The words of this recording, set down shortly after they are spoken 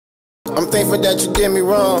I'm thankful that you did me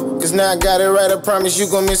wrong, cause now I got it right, I promise you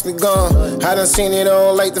gon' miss me gone. I done seen it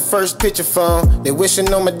all like the first picture phone. They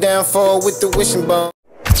wishing on my downfall with the wishing bone.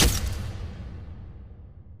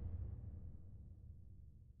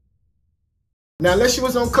 Now unless you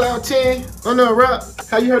was on cloud 10, on the rap,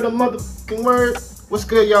 how you heard the motherfucking word? What's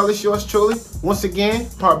good, y'all? It's yours truly. Once again,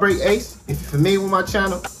 HeartBreak Ace. If you're familiar with my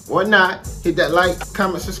channel or not, hit that like,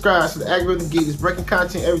 comment, subscribe so the algorithm geek is breaking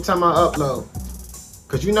content every time I upload.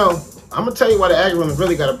 Cause you know, I'm gonna tell you why the algorithm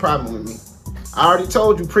really got a problem with me. I already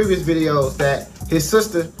told you previous videos that his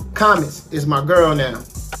sister, Comments, is my girl now.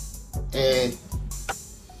 And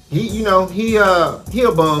he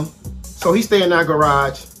a bum, so he stay in our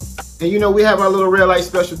garage. And you know, we have our little red light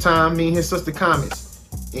special time, me and his sister Comments.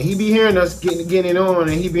 And he be hearing us getting it on,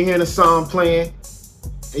 and he be hearing the song playing.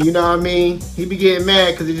 And you know what I mean? He be getting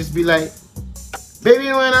mad because he just be like, baby,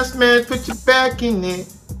 when I smash, put your back in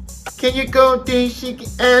it. Can you go deep? She keep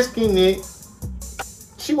asking it.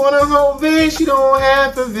 She want a whole bit, she don't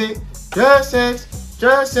half of it. Just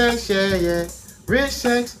sex, yeah, yeah. Rich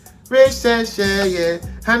sex, yeah, yeah.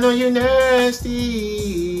 I know you're nasty.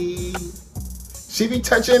 She be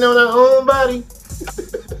touching on her own body.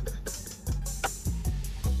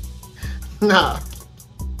 Nah.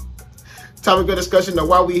 Topic of discussion though,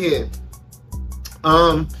 why we here.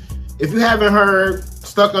 If you haven't heard,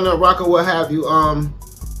 Stuck on the Rock or what have you,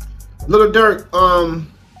 Lil Durk,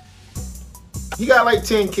 he got like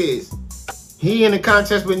 10 kids. He in a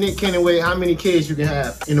contest with Nick Cannon with how many kids you can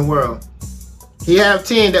have in the world. He have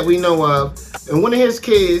 10 that we know of. And one of his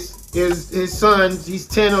kids is his son. He's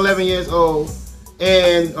 10, 11 years old.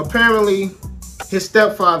 And apparently his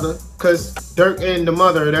stepfather, because Durk and the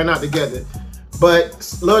mother, they're not together.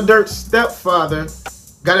 But Lil Durk's stepfather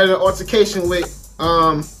got in an altercation with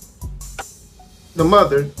the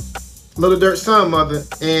mother, Lil Durk's son mother,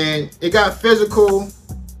 and it got physical,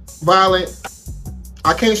 violent.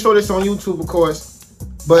 I can't show this on YouTube, of course,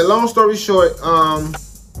 but long story short, the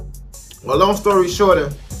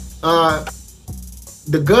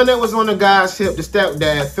gun that was on the guy's hip, the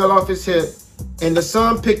stepdad, fell off his hip, and the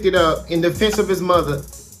son picked it up in defense of his mother.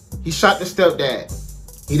 He shot the stepdad.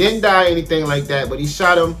 He didn't die or anything like that, but he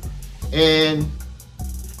shot him, and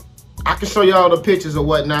I can show y'all the pictures or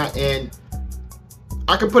whatnot, and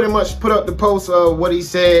I can pretty much put up the post of what he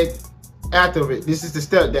said after it. This is the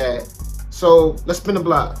stepdad. So let's spin the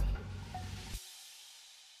block.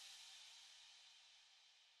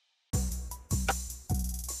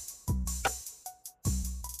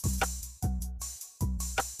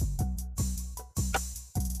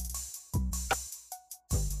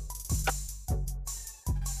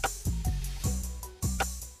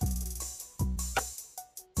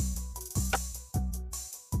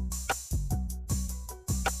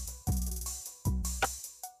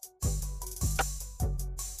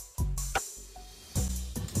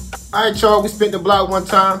 Alright, y'all, we spent the block one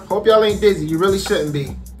time. Hope y'all ain't dizzy. You really shouldn't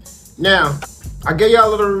be. Now, I gave y'all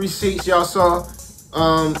a little receipts. Y'all saw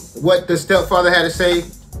what the stepfather had to say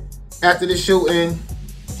after the shooting.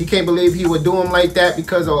 He can't believe he would do him like that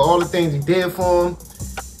because of all the things he did for him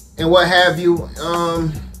and what have you.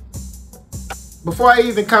 Before I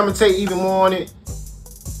even commentate even more on it,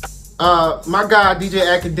 my guy DJ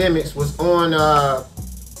Academics was on,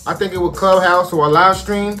 I think it was Clubhouse or a live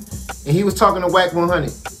stream, and he was talking to Whack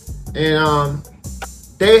 100. And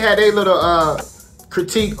they had a little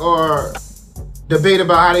critique or debate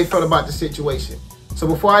about how they felt about the situation. So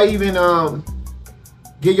before I even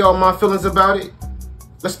give y'all my feelings about it,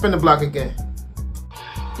 let's spin the block again.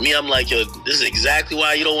 Me, I'm like, yo, this is exactly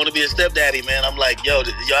why you don't want to be a stepdaddy, man. I'm like, yo,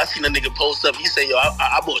 I seen a nigga post up. He said, yo,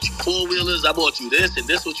 I bought you 4-wheelers. I bought you this, and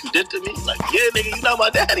this what you did to me. Like, yeah, nigga, you not my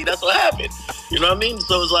daddy. That's what happened. You know what I mean?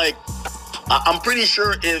 So it's like, I'm pretty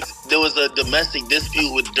sure if there was a domestic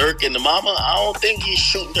dispute with Durk and the mama, I don't think he's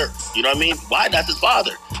shooting Durk. You know what I mean? Why? That's his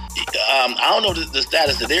father. I don't know the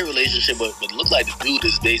status of their relationship, but it looks like the dude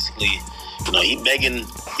is basically, you know, he begging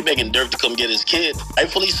Durk to come get his kid.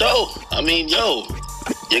 Rightfully so. I mean, yo,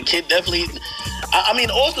 your kid definitely. I mean,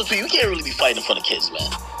 also too, you can't really be fighting in front of kids,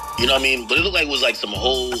 man. You know what I mean? But it looked like it was like some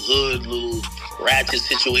whole hood little ratchet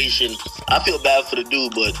situation. I feel bad for the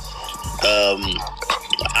dude, but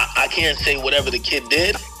I can't say whatever the kid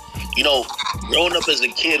did. You know, growing up as a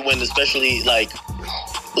kid, when especially like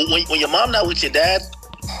when your mom not with your dad,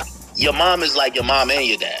 your mom is like your mom and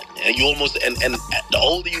your dad, and you almost and the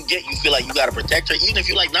older you get, you feel like you gotta protect her, even if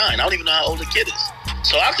you're like 9. I don't even know how old the kid is.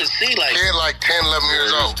 So I could see like kid like 10, 11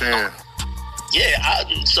 years old. 10. Yeah.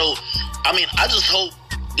 So I mean, I just hope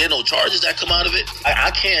there are no charges that come out of it.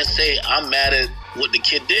 I can't say I'm mad at what the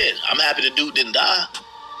kid did. I'm happy the dude didn't die,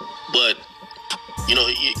 but you know,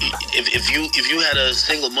 if you had a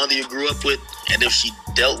single mother you grew up with, and if she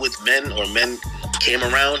dealt with men or men came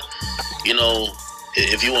around, you know,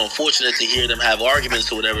 if you were unfortunate to hear them have arguments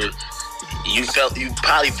or whatever, you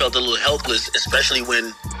probably felt a little helpless, especially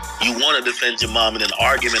when you want to defend your mom in an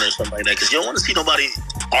argument or something like that, because you don't want to see nobody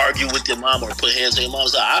argue with your mom or put hands on your mom.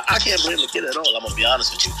 So I can't blame the kid at all. I'm gonna be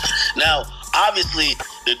honest with you. Now, obviously,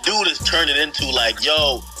 the dude is turning into like,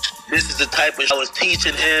 yo, this is the type of I was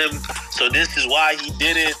teaching him, so this is why he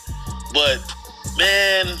did it. But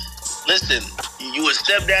man, listen, you a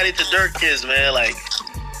stepdaddy to Durk kids, man. Like,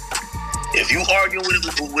 if you arguing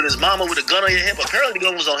with his mama with a gun on your hip, apparently the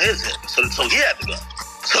gun was on his hip, so he had the gun.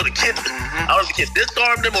 So the kid, I don't know if the kid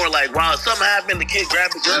disarmed him or like while something happened, the kid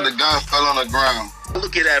grabbed the gun. And the gun fell on the ground.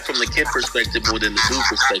 Look at that from the kid perspective more than the dude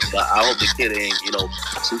perspective. I hope the kid ain't, you know,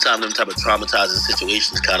 sometimes them type of traumatizing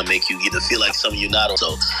situations kind of make you either feel like something you're not.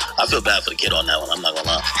 So I feel bad for the kid on that one. I'm not gonna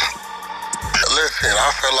lie. Listen, I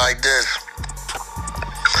feel like this.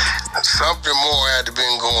 Something more had to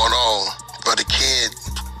been going on for the kid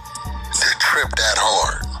to trip that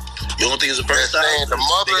hard. You don't think it's the first time the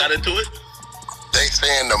mother, they got into it? They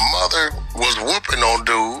saying the mother was whooping on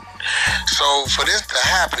dude. So for this to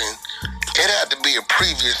happen, it had to be a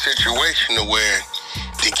previous situation to where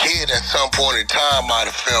the kid at some point in time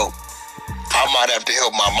might have felt, I might have to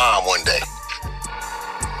help my mom one day.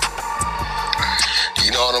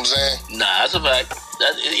 You know what I'm saying? Nah, that's a fact.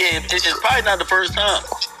 It's probably not the first time.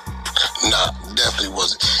 Nah, definitely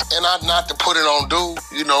wasn't. And not to put it on dude,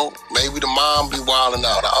 you know, maybe the mom be wilding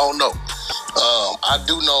out. I don't know. I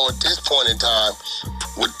do know at this point in time,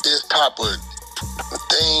 with this type of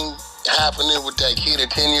thing happening with that kid at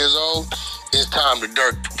 10 years old, it's time to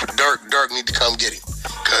Durk need to come get him.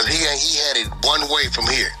 Because he had it one way from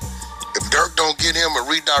here. If Durk don't get him and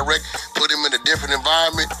redirect, put him in a different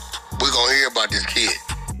environment, we're going to hear about this kid.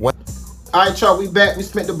 What? All right, y'all, we back. We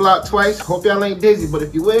spent the block twice. Hope y'all ain't dizzy, but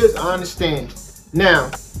if you is, I understand. Now,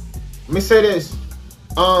 let me say this.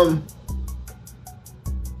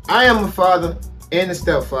 I am a father and a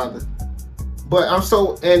stepfather, but I'm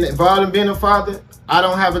so involved in being a father, I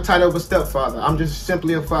don't have a title of a stepfather. I'm just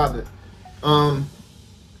simply a father. I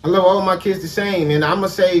love all my kids the same, and I'm gonna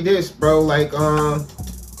say this, bro. Like,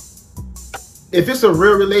 if it's a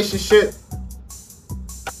real relationship,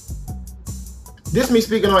 this me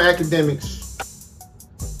speaking on academics,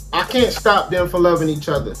 I can't stop them from loving each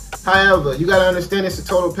other. However, you gotta understand it's a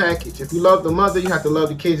total package. If you love the mother, you have to love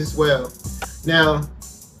the kids as well. Now,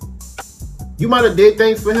 you might have did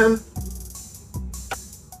things for him,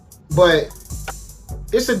 but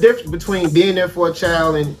it's a difference between being there for a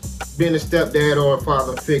child and being a stepdad or a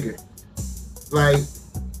father figure. Like,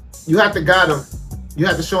 you have to guide them. You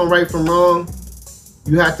have to show them right from wrong.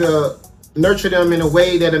 You have to nurture them in a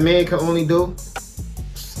way that a man can only do.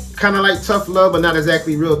 Kind of like tough love, but not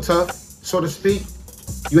exactly real tough, so to speak.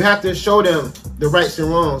 You have to show them the rights and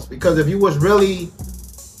wrongs, because if you was really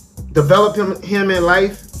developing him in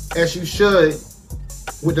life as you should,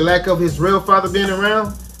 with the lack of his real father being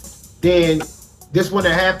around, then this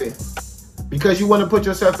wouldn't happen. Because you want to put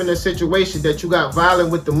yourself in a situation that you got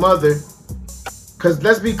violent with the mother. Because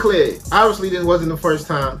let's be clear, obviously this wasn't the first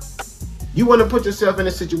time. You want to put yourself in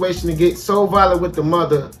a situation to get so violent with the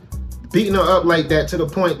mother, beating her up like that to the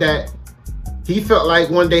point that he felt like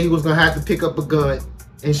one day he was going to have to pick up a gun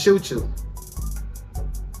and shoot you.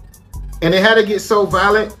 And it had to get so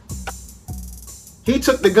violent, he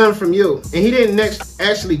took the gun from you, and he didn't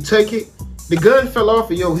actually take it. The gun fell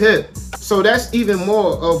off of your hip. So that's even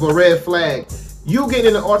more of a red flag. You get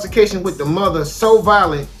in an altercation with the mother so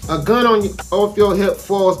violent, a gun off your hip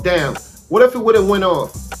falls down. What if it would have went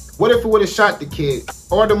off? What if it would have shot the kid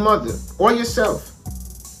or the mother or yourself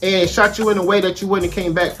and shot you in a way that you wouldn't have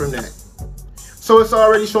came back from that? So it's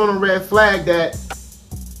already showing a red flag that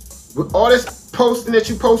with all this posting that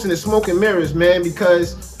you posting is smoke and mirrors, man,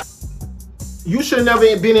 because you should have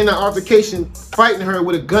never been in an altercation fighting her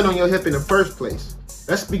with a gun on your hip in the first place.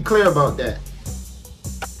 Let's be clear about that.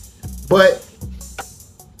 But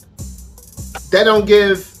that don't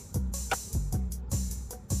give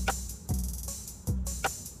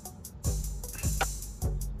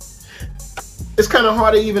it's kind of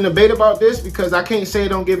hard to even debate about this, because I can't say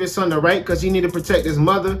don't give his son the right, because he need to protect his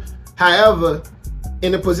mother. However,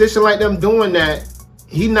 in a position like them doing that,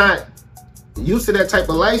 he not used to that type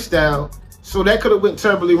of lifestyle, so that could have went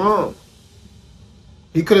terribly wrong.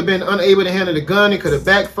 He could have been unable to handle the gun. It could have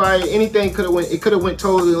backfired. Anything could have went. It could have went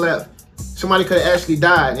totally left. Somebody could have actually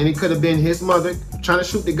died, and it could have been his mother trying to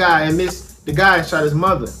shoot the guy and missed the guy and shot his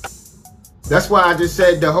mother. That's why I just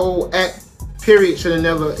said the whole act period should have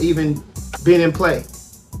never even been in play.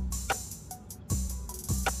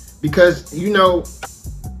 Because, you know,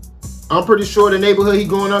 I'm pretty sure the neighborhood he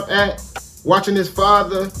growing up at, watching his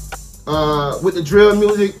father with the drill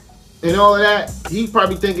music and all of that, he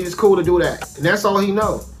probably thinking it's cool to do that. And that's all he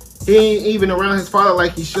know. He ain't even around his father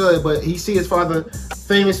like he should, but he see his father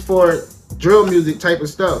famous for drill music type of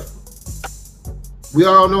stuff. We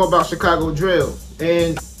all know about Chicago drill.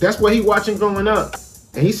 And that's what he watching growing up.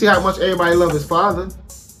 And he see how much everybody love his father.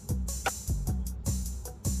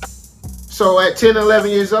 So at 10,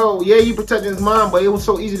 11 years old, yeah, you protecting his mom, but it was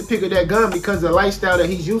so easy to pick up that gun because of the lifestyle that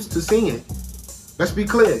he's used to seeing. Let's be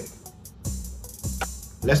clear.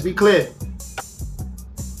 Let's be clear.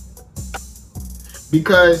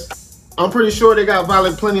 Because I'm pretty sure they got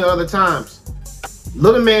violent plenty of other times.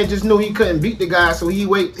 Little man just knew he couldn't beat the guy, so he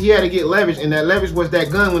had to get leverage, and that leverage was that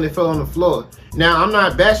gun when it fell on the floor. Now, I'm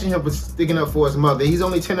not bashing him for sticking up for his mother. He's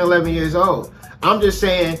only 10, 11 years old. I'm just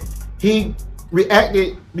saying he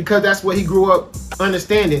reacted because that's what he grew up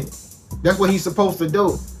understanding. That's what he's supposed to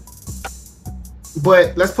do.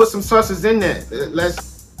 But let's put some substance in there.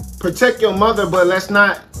 Let's protect your mother, but let's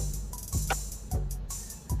not.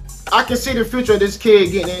 I can see the future of this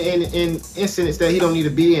kid getting in incidents that he don't need to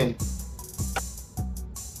be in.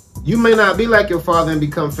 You may not be like your father and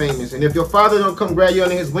become famous. And if your father don't come grab you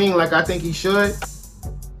under his wing like I think he should,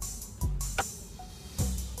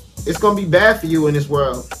 it's going to be bad for you in this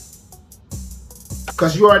world.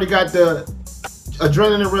 Because you already got the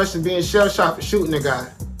adrenaline rush and being shell-shocked for shooting a guy.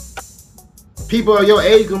 People of your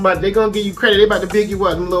age, they're going to give you credit. They're about to big you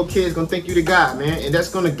up. Them little kids going to think you the guy, man. And that's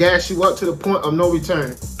going to gas you up to the point of no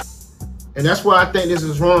return. And that's why I think this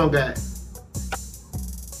is wrong, guy.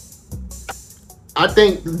 I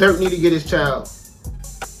think Durk need to get his child.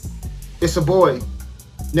 It's a boy.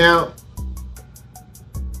 Now,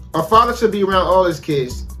 a father should be around all his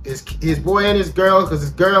kids. His boy and his girl, because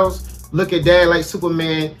his girls look at dad like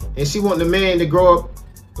Superman, and she want the man to grow up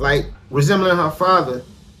like resembling her father.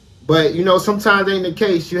 But you know, sometimes that ain't the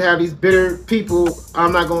case. You have these bitter people.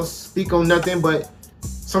 I'm not gonna speak on nothing, but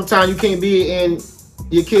sometimes you can't be in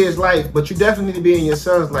your kid's life, but you definitely need to be in your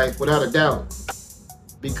son's life without a doubt.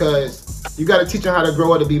 Because you got to teach them how to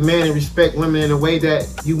grow up to be men and respect women in a way that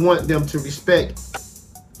you want them to respect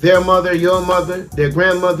their mother, your mother, their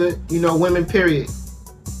grandmother, you know, women, period.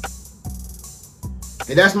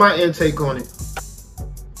 And that's my intake on it.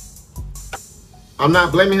 I'm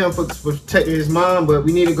not blaming him for protecting his mom, but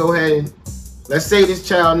we need to go ahead and let's save this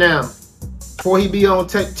child now. Before he be on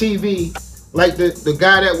TV like the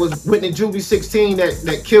guy that was Whitney Juvie 16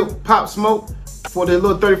 that killed Pop Smoke for the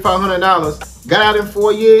little $3,500. Got out in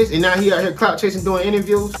 4 years, and now he out here clout chasing doing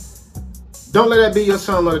interviews. Don't let that be your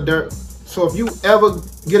son, Lil Durk. So if you ever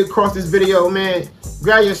get across this video, man,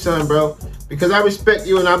 grab your son, bro. Because I respect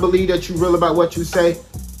you and I believe that you real about what you say.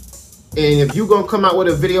 And if you gonna come out with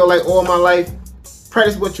a video like All My Life,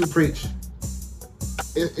 practice what you preach.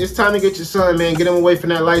 It's time to get your son, man. Get him away from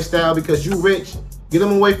that lifestyle because you rich. Get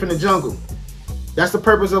him away from the jungle. That's the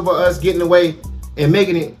purpose of us getting away and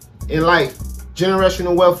making it in life.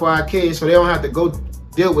 Generational wealth for our kids so they don't have to go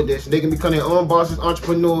deal with this. They can become their own bosses,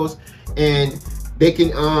 entrepreneurs, and they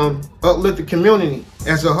can uplift the community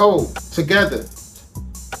as a whole together.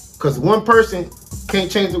 Because one person can't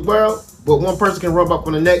change the world, but one person can rub up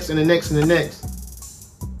on the next and the next and the next.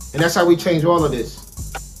 And that's how we change all of this.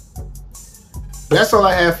 But that's all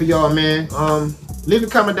I have for y'all, man. Leave a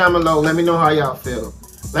comment down below. Let me know how y'all feel.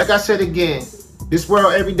 Like I said again, this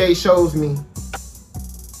world every day shows me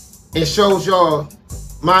and shows y'all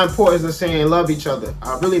my importance of saying love each other.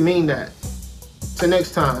 I really mean that. Till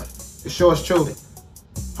next time, it's yours truly,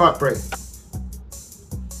 HeartBreak.